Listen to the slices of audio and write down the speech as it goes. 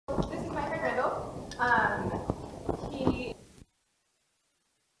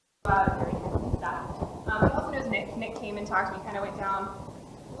during that. He also knows Nick. Nick came and talked to me, kind of went down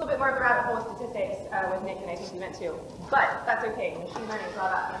a little bit more of the rabbit hole of statistics with Nick than I think he meant to. But that's okay. Machine learning is all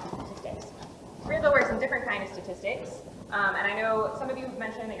about fancy statistics. Randall works in different kind of statistics. And I know some of you have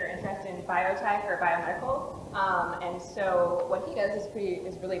mentioned that you're interested in biotech or biomedical. And so what he does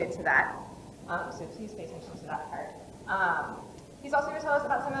is related to that. So please pay attention to that part. He's also going to tell us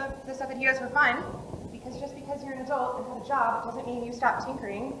about some of the stuff that he does for fun. Because just because you're an adult and have a job doesn't mean you stop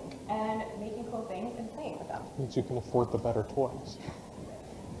tinkering and making cool things and playing with them. Means you can afford the better toys.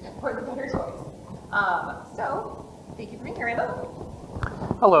 Afford the better toys. So, thank you for being here, Randall.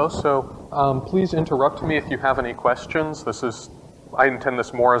 Hello, so please interrupt me if you have any questions. I intend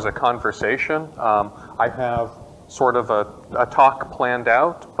this more as a conversation. I have sort of a talk planned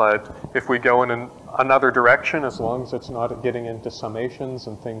out, but if we go in another direction, as long as it's not getting into summations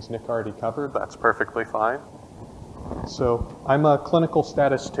and things Nick already covered, that's perfectly fine. So I'm a clinical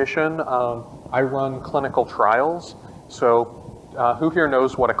statistician. I run clinical trials. So who here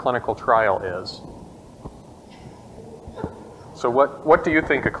knows what a clinical trial is? So what do you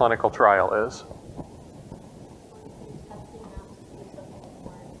think a clinical trial is?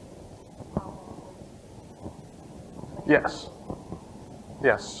 Yes.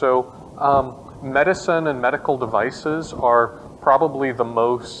 Yes. So medicine and medical devices are probably the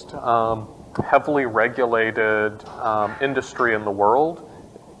most heavily regulated industry in the world,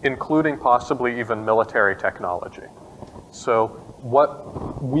 including possibly even military technology. So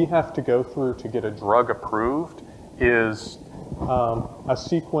what we have to go through to get a drug approved is a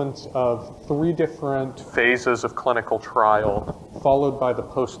sequence of 3 different phases of clinical trial, followed by the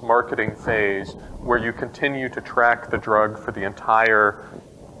post-marketing phase, where you continue to track the drug for the entire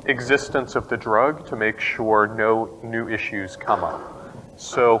existence of the drug to make sure no new issues come up.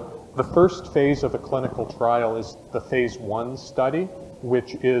 So the first phase of a clinical trial is the phase 1 study,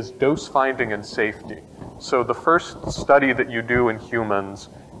 which is dose finding and safety. So the first study that you do in humans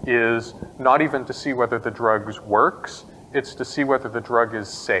is not even to see whether the drug works, it's to see whether the drug is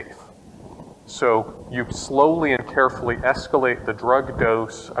safe. So you slowly and carefully escalate the drug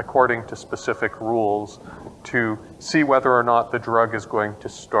dose according to specific rules to see whether or not the drug is going to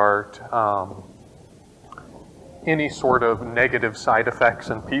start any sort of negative side effects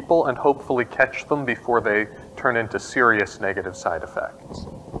in people and hopefully catch them before they turn into serious negative side effects.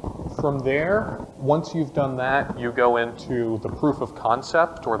 From there, once you've done that, you go into the proof of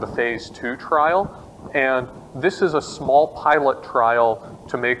concept or the phase 2 trial. And this is a small pilot trial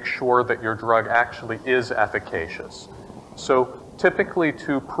to make sure that your drug actually is efficacious. So typically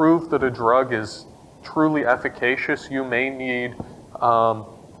to prove that a drug is truly efficacious, you may need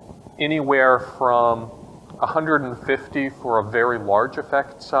anywhere from 150 for a very large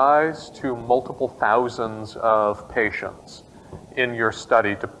effect size to multiple thousands of patients in your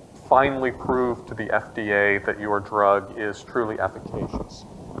study to finally prove to the FDA that your drug is truly efficacious.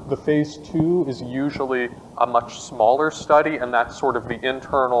 The phase 2 is usually a much smaller study, and that's sort of the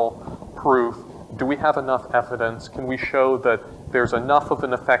internal proof. Do we have enough evidence? Can we show that there's enough of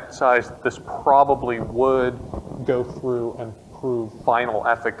an effect size that this probably would go through and prove final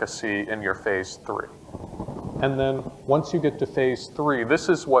efficacy in your phase 3? And then once you get to phase 3, this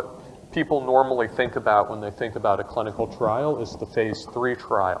is what people normally think about when they think about a clinical trial, is the phase 3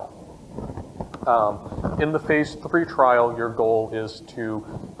 trial. In the phase 3 trial, your goal is to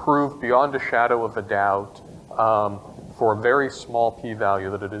prove beyond a shadow of a doubt for a very small p-value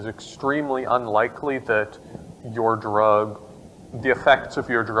that it is extremely unlikely that your drug, the effects of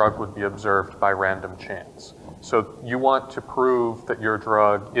your drug would be observed by random chance. So you want to prove that your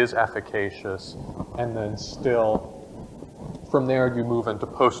drug is efficacious, and then still from there you move into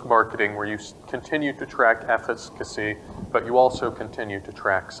post-marketing where you continue to track efficacy, but you also continue to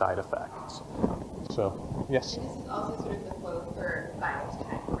track side effects. So, yes? And this is also sort of the flow for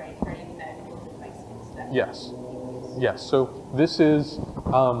biotech, right? For any medical devices that Yes. Yes, so this is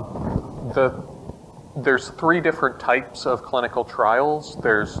there's 3 different types of clinical trials.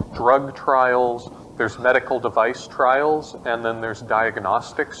 There's drug trials, there's medical device trials, and then there's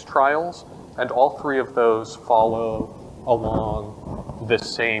diagnostics trials. And all 3 of those follow along the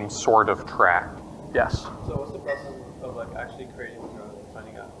same sort of track. Yes? So what's the process of like actually creating the drug and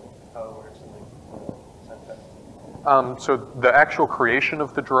finding out how it works and like side effects? So the actual creation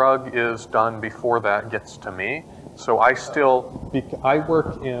of the drug is done before that gets to me. So I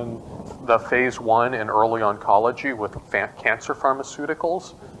work in the phase 1 in early oncology with cancer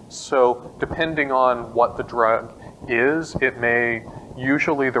pharmaceuticals. So depending on what the drug is,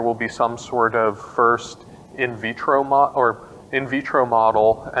 usually there will be some sort of first in vitro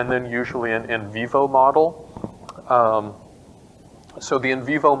model, and then usually an in vivo model. So the in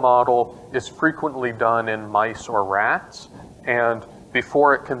vivo model is frequently done in mice or rats, and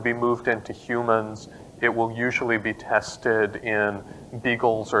before it can be moved into humans, it will usually be tested in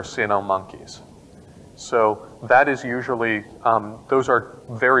beagles or cynomonkeys. So that is usually, those are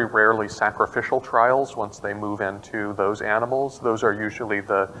very rarely sacrificial trials once they move into those animals. Those are usually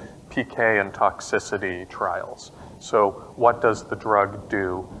the PK and toxicity trials. So what does the drug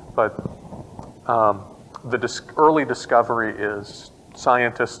do? But the early discovery is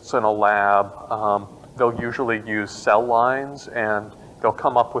scientists in a lab, they'll usually use cell lines and they'll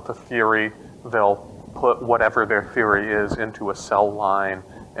come up with a theory. They'll put whatever their theory is into a cell line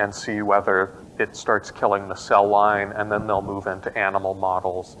and see whether it starts killing the cell line, and then they'll move into animal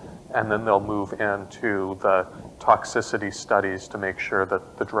models, and then they'll move into the toxicity studies to make sure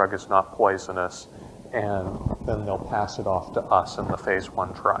that the drug is not poisonous, and then they'll pass it off to us in the phase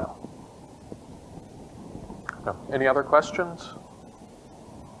 1 trial. No. Any other questions?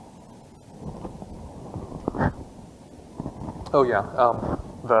 Oh yeah,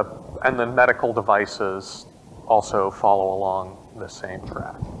 and then medical devices also follow along the same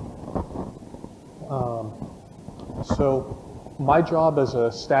track. So my job as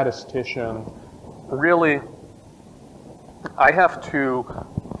a statistician, really, I have to,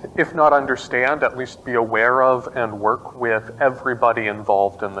 if not understand, at least be aware of and work with everybody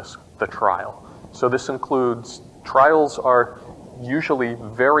involved in the trial. So this includes, trials are usually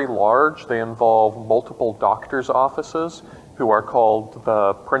very large. They involve multiple doctors' offices who are called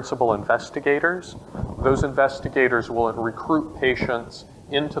the principal investigators. Those investigators will recruit patients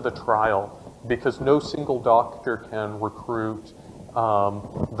into the trial because no single doctor can recruit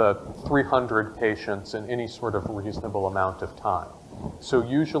the 300 patients in any sort of reasonable amount of time. So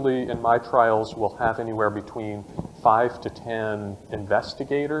usually in my trials, we'll have anywhere between 5 to 10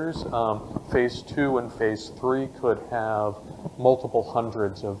 investigators. Phase 2 and phase 3 could have multiple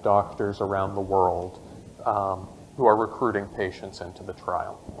hundreds of doctors around the world who are recruiting patients into the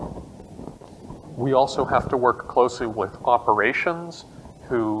trial. We also have to work closely with operations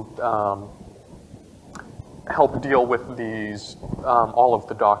who help deal with these, all of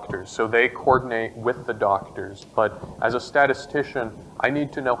the doctors. So they coordinate with the doctors, but as a statistician, I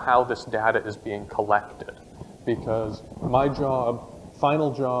need to know how this data is being collected, because my job,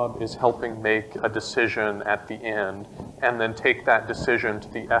 final job, is helping make a decision at the end and then take that decision to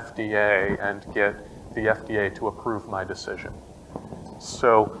the FDA and get the FDA to approve my decision.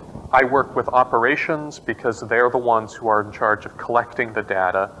 So I work with operations because they're the ones who are in charge of collecting the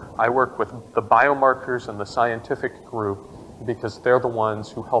data. I work with the biomarkers and the scientific group because they're the ones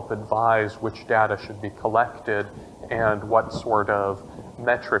who help advise which data should be collected and what sort of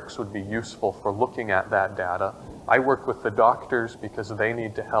metrics would be useful for looking at that data. I work with the doctors because they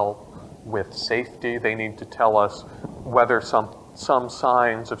need to help with safety. They need to tell us whether some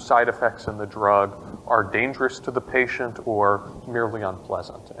signs of side effects in the drug are dangerous to the patient or merely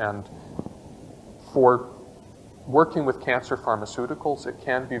unpleasant. And for working with cancer pharmaceuticals, it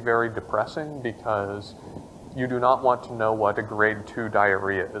can be very depressing because you do not want to know what a grade 2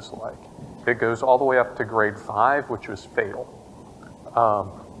 diarrhea is like. It goes all the way up to grade 5, which is fatal.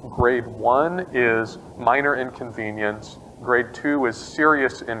 Grade 1 is minor inconvenience. Grade 2 is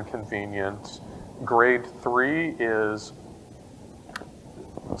serious inconvenience. Grade 3 is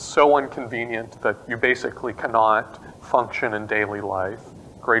so inconvenient that you basically cannot function in daily life.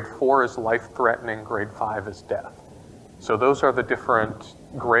 Grade 4 is life-threatening, grade 5 is death. So those are the different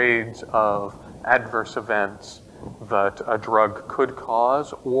grades of adverse events that a drug could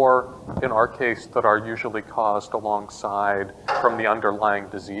cause, or in our case, that are usually caused alongside from the underlying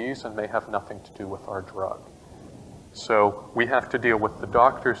disease and may have nothing to do with our drug. So we have to deal with the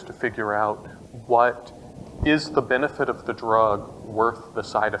doctors to figure out what is the benefit of the drug worth the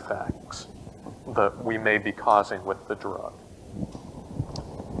side effects that we may be causing with the drug.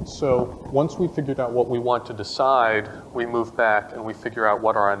 So once we figured out what we want to decide, we move back and we figure out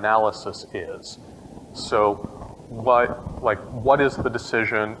what our analysis is. So what is the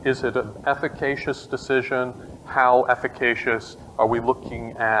decision? Is it an efficacious decision? How efficacious? Are we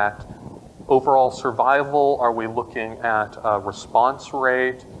looking at overall survival? Are we looking at a response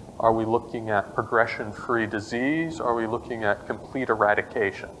rate? Are we looking at progression-free disease? Are we looking at complete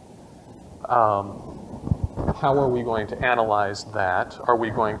eradication? How are we going to analyze that? Are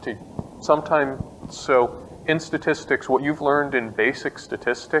we going to so in statistics, what you've learned in basic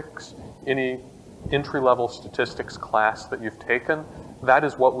statistics, any entry-level statistics class that you've taken, that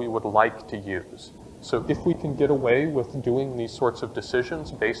is what we would like to use. So if we can get away with doing these sorts of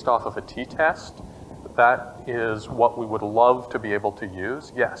decisions based off of a t-test, that is what we would love to be able to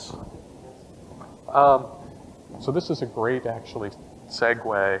use, yes. So this is a great, actually,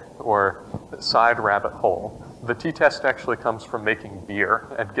 segue or side rabbit hole. The t-test actually comes from making beer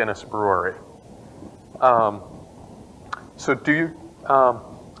at Guinness Brewery. So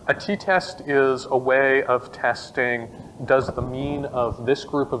a t-test is a way of testing, does the mean of this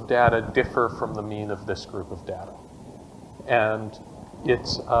group of data differ from the mean of this group of data? And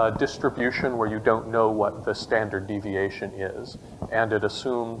it's a distribution where you don't know what the standard deviation is, and it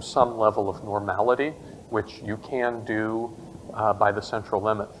assumes some level of normality, which you can do by the central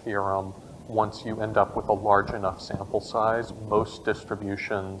limit theorem once you end up with a large enough sample size. Most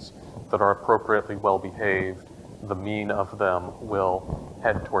distributions that are appropriately well behaved, the mean of them will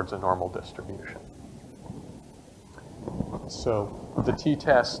head towards a normal distribution. So the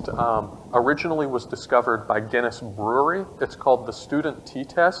t-test originally was discovered by Guinness Brewery. It's called the student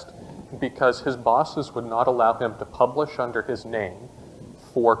t-test because his bosses would not allow him to publish under his name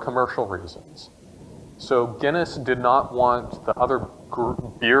for commercial reasons. So Guinness did not want the other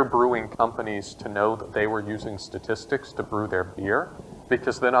beer brewing companies to know that they were using statistics to brew their beer,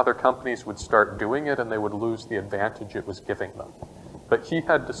 because then other companies would start doing it and they would lose the advantage it was giving them. But he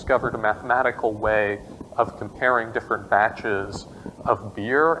had discovered a mathematical way of comparing different batches of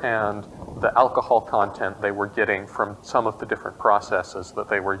beer and the alcohol content they were getting from some of the different processes that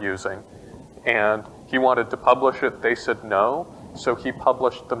they were using. And he wanted to publish it, they said no, so he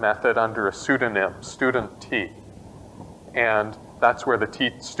published the method under a pseudonym, Student T. And that's where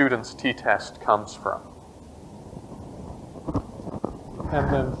the student's t-test comes from.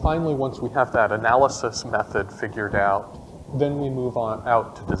 And then finally, once we have that analysis method figured out, then we move on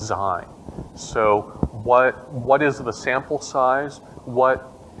out to design. So what is the sample size?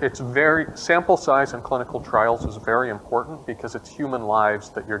 Sample size in clinical trials is very important because it's human lives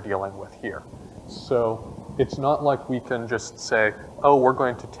that you're dealing with here. So it's not like we can just say, oh, we're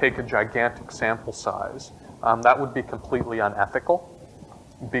going to take a gigantic sample size. That would be completely unethical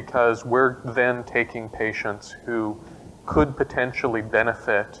because we're then taking patients who could potentially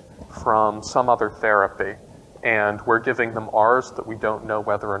benefit from some other therapy, and we're giving them ours that we don't know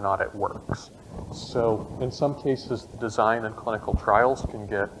whether or not it works. So in some cases, the design in clinical trials can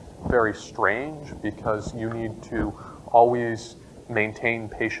get very strange because you need to always maintain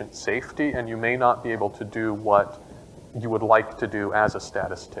patient safety, and you may not be able to do what you would like to do as a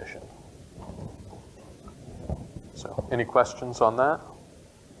statistician. So any questions on that?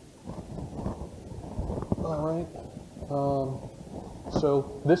 All right.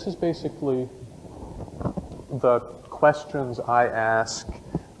 So this is basically the questions I ask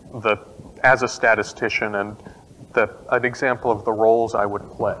as a statistician and an example of the roles I would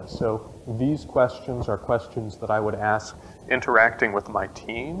play. So these questions are questions that I would ask interacting with my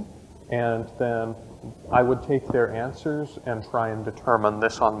team, and then I would take their answers and try and determine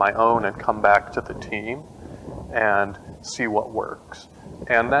this on my own and come back to the team and see what works.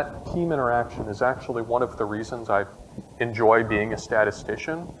 And that team interaction is actually one of the reasons I enjoy being a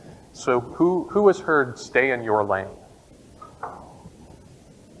statistician. So who has heard stay in your lane?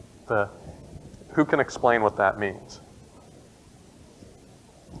 Who can explain what that means?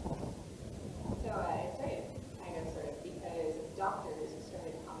 So it started kind of sort of because doctors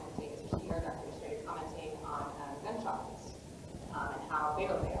started commenting, especially ER doctors started commenting on gunshot wounds and how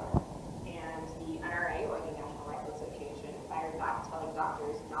fatal they are. And the NRA, or the National Rifle Association, fired back telling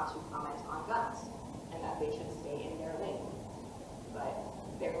doctors not to comment on guns and that they should stay in their lane. But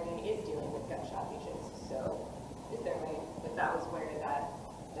their lane is dealing with gunshot patients, so is their lane. But that was where that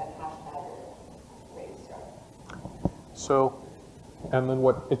hashtag or phrase started. So, and then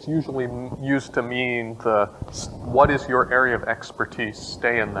what it's usually used to mean what is your area of expertise,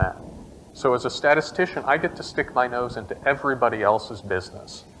 stay in that. So as a statistician, I get to stick my nose into everybody else's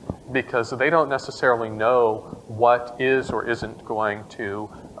business because they don't necessarily know what is or isn't going to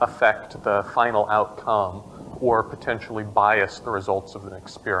affect the final outcome or potentially bias the results of an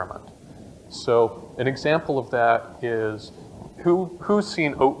experiment. So an example of that is, who's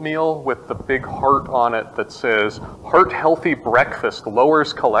seen oatmeal with the big heart on it that says, heart healthy breakfast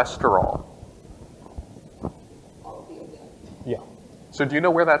lowers cholesterol? Yeah. So do you know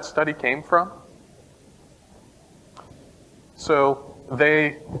where that study came from? So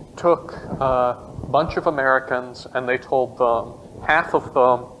they took a bunch of Americans and they told them, half of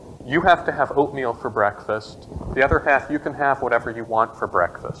them, you have to have oatmeal for breakfast. The other half, you can have whatever you want for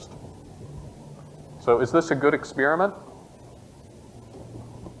breakfast. So is this a good experiment?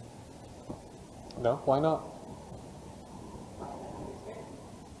 No, why not?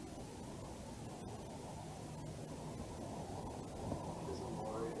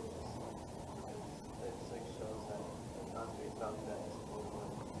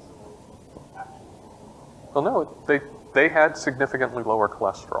 Well, no, they had significantly lower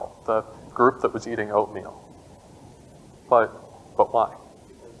cholesterol, the group that was eating oatmeal. But why?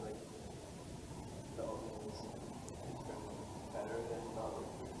 Because like the oatmeal is better than the other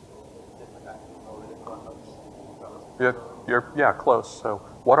foods, so different active mode helps. Yeah, close. So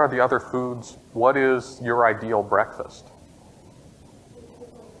what are the other foods? What is your ideal breakfast?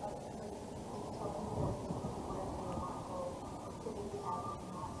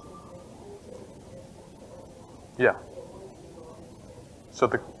 Yeah. So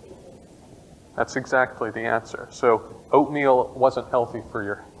that's exactly the answer. So oatmeal wasn't healthy for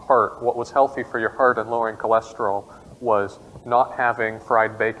your heart. What was healthy for your heart and lowering cholesterol was not having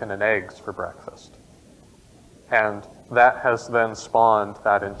fried bacon and eggs for breakfast. And that has then spawned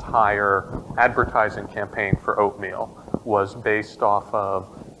that entire advertising campaign for oatmeal was based off of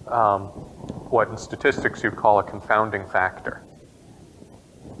what in statistics you'd call a confounding factor.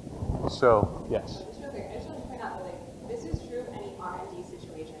 So, yes. I just want to point out that this is true of any R&D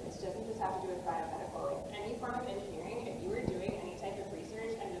situation. This doesn't just have to do with biomedical. Any form of engineering, if you are doing any type of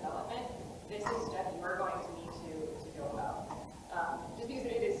research and development, this is stuff you are going to need to know about. Just because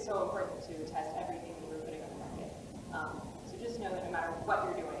it is so important to test everything that you're putting on the market. So just know that no matter what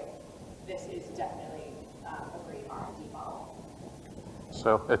you're doing, this is definitely a great R&D model.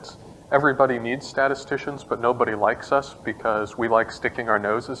 So everybody needs statisticians, but nobody likes us because we like sticking our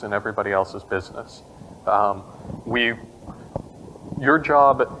noses in everybody else's business. Your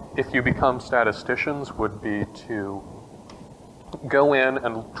job, if you become statisticians, would be to go in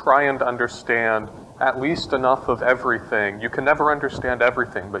and try and understand at least enough of everything. You can never understand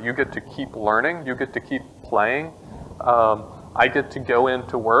everything, but you get to keep learning. You get to keep playing. I get to go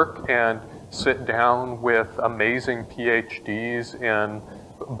into work and sit down with amazing PhDs in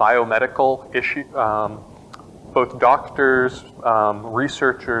biomedical issue, both doctors,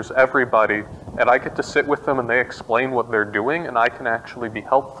 researchers, everybody, and I get to sit with them and they explain what they're doing, and I can actually be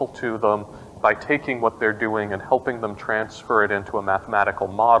helpful to them by taking what they're doing and helping them transfer it into a mathematical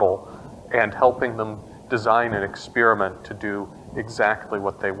model and helping them design an experiment to do exactly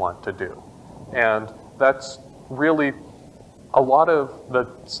what they want to do. And that's really a lot of the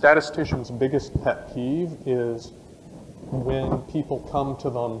statistician's biggest pet peeve is when people come to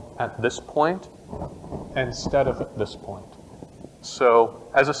them at this point instead of at this point. So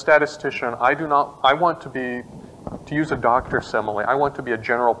as a statistician, I want to be, to use a doctor simile, I want to be a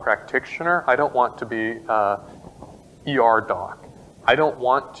general practitioner. I don't want to be a ER doc. I don't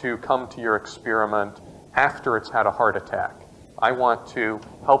want to come to your experiment after it's had a heart attack. I want to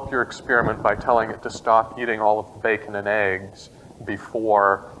help your experiment by telling it to stop eating all of the bacon and eggs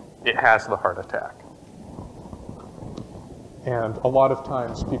before it has the heart attack. And a lot of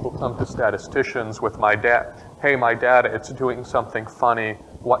times people come to statisticians with my data, hey, my data, it's doing something funny.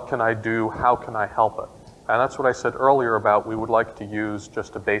 What can I do? How can I help it? And that's what I said earlier about we would like to use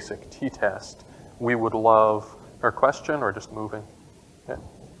just a basic t-test. We would love, or question, or just moving? Yeah.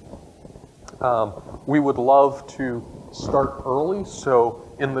 We would love to start early, so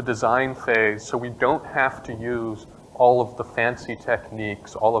in the design phase, so we don't have to use all of the fancy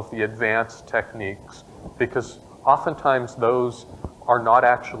techniques, all of the advanced techniques, because oftentimes those are not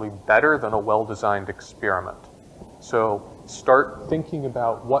actually better than a well-designed experiment. So start thinking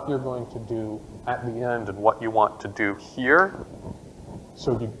about what you're going to do at the end and what you want to do here,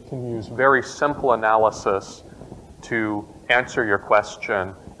 so you can use very simple analysis to answer your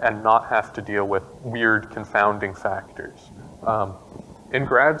question and not have to deal with weird confounding factors. In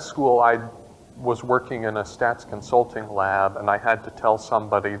grad school, I was working in a stats consulting lab, and I had to tell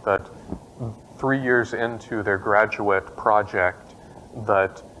somebody that 3 years into their graduate project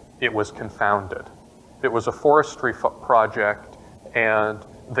that it was confounded. It was a forestry project, and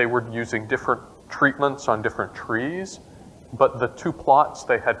they were using different treatments on different trees, but the two plots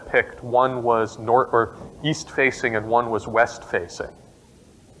they had picked, one was north or east facing and one was west facing.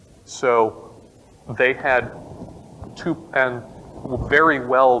 So they had two, and very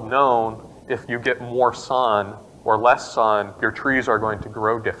well known, if you get more sun or less sun, your trees are going to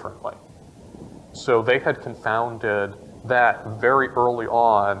grow differently. So they had confounded that very early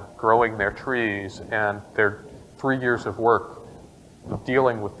on, growing their trees, and their 3 years of work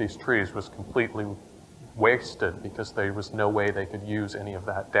dealing with these trees was completely wasted because there was no way they could use any of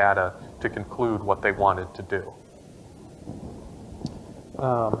that data to conclude what they wanted to do.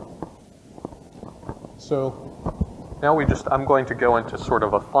 So now I'm going to go into sort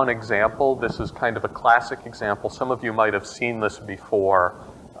of a fun example. This is kind of a classic example. Some of you might have seen this before,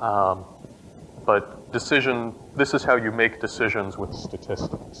 but this is how you make decisions with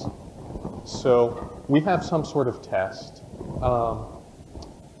statistics. So we have some sort of test.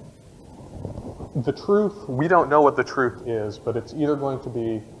 the truth, we don't know what the truth is, but it's either going to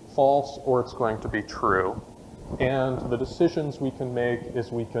be false or it's going to be true. And the decisions we can make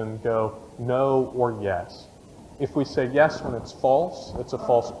is we can go no or yes. If we say yes when it's a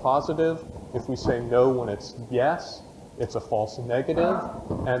false positive. If we say no when it's yes, it's a false negative.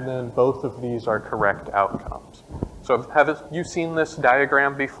 And then both of these are correct outcomes. So have you seen this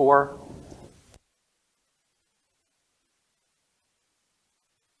diagram before?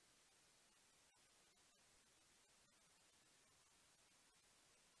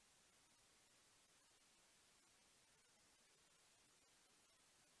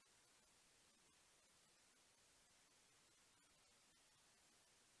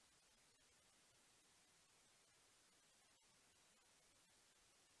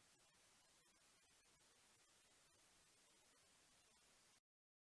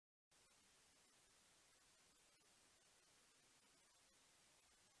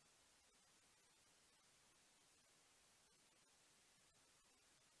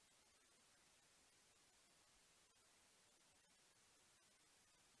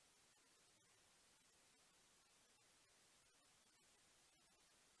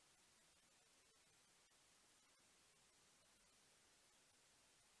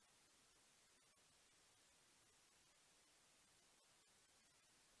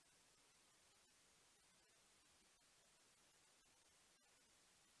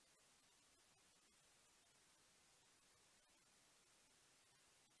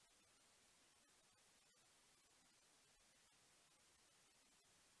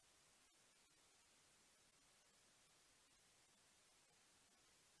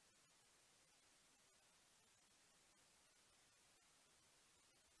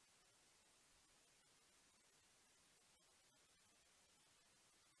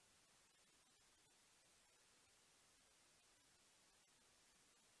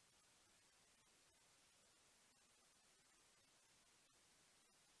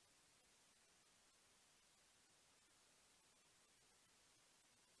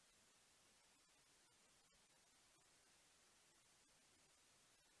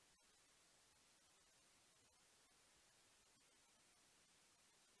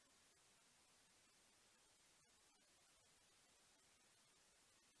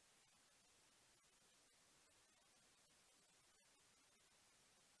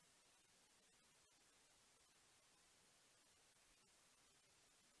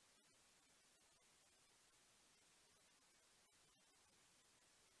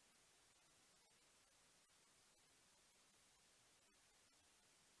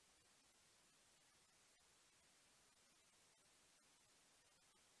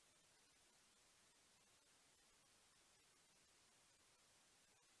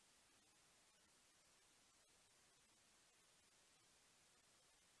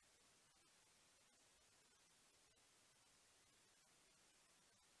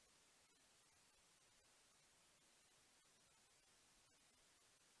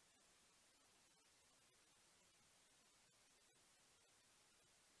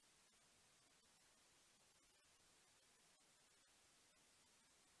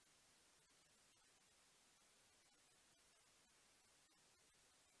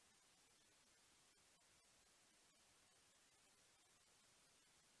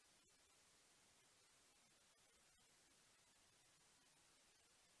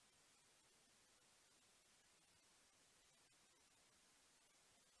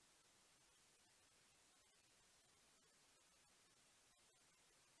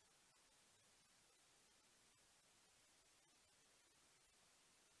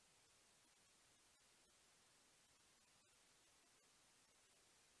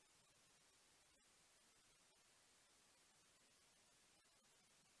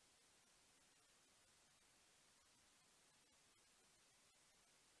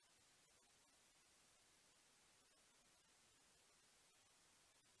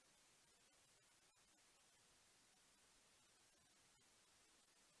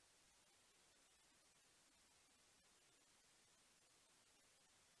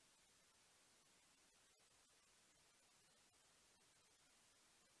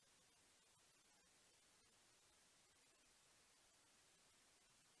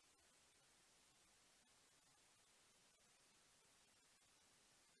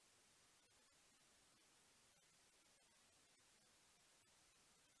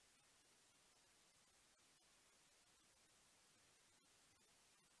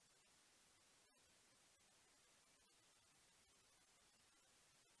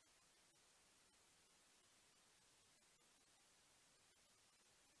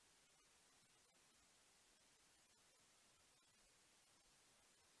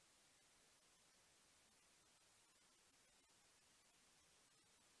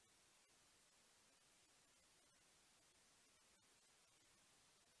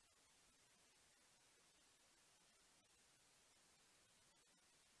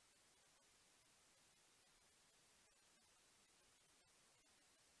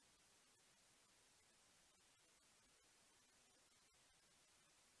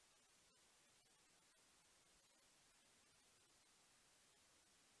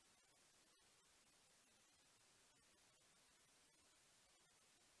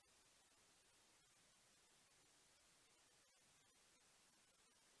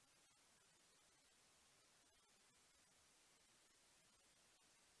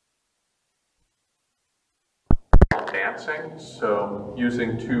 dancing. So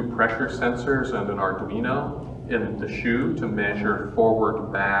using 2 pressure sensors and an Arduino in the shoe to measure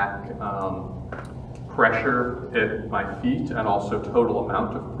forward, back, pressure at my feet and also total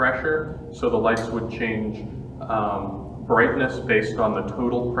amount of pressure. So the lights would change brightness based on the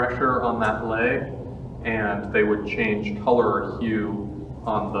total pressure on that leg, and they would change color or hue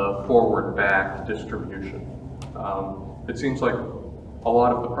on the forward-back distribution. It seems like a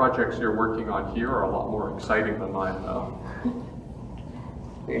lot of the projects you're working on here are a lot more exciting than mine, though.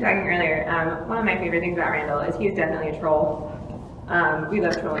 We were talking earlier, one of my favorite things about Randall is he is definitely a troll. We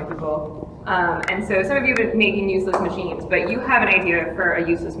love trolling people. And so some of you have been making useless machines, but you have an idea for a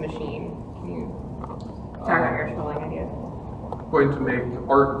useless machine. Can you talk about your trolling idea? Going to make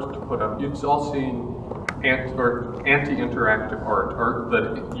art to put up. You've all seen anti-interactive art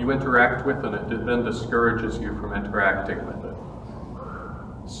that you interact with and it then discourages you from interacting with it.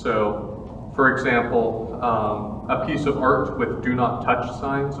 So, for example, a piece of art with do not touch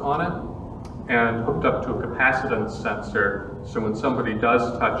signs on it and hooked up to a capacitance sensor, so when somebody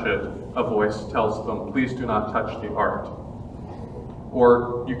does touch it, a voice tells them, please do not touch the art.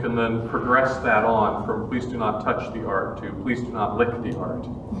 Or you can then progress that on from please do not touch the art to please do not lick the art,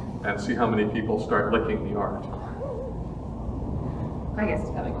 and see how many people start licking the art. I guess it's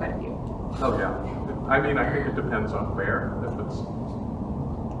probably quite a few. Oh yeah. I mean, I think it depends on where.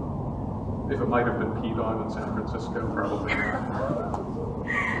 If it might have been peed on in San Francisco, probably not.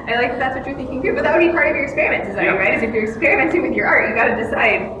 I like that that's what you're thinking too, but that would be part of your experiment design, right? Is if you're experimenting with your art, you got to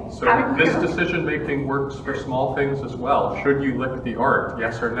decide. So this decision making works for small things as well. Should you lick the art,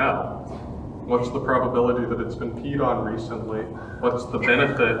 yes or no? What's the probability that it's been peed on recently? What's the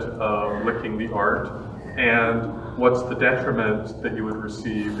benefit of licking the art? And what's the detriment that you would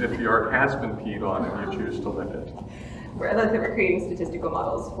receive if the art has been peed on and you choose to lick it? I like that we're creating statistical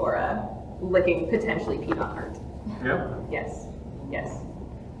models for licking potentially peed on art. Yeah. Yes. Yes.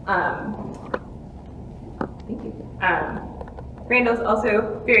 Thank you. Randall's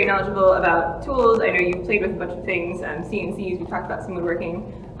also very knowledgeable about tools. I know you've played with a bunch of things, CNCs, we talked about some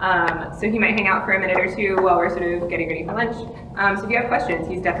woodworking. So he might hang out for a minute or two while we're sort of getting ready for lunch. So if you have questions,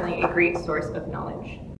 he's definitely a great source of knowledge.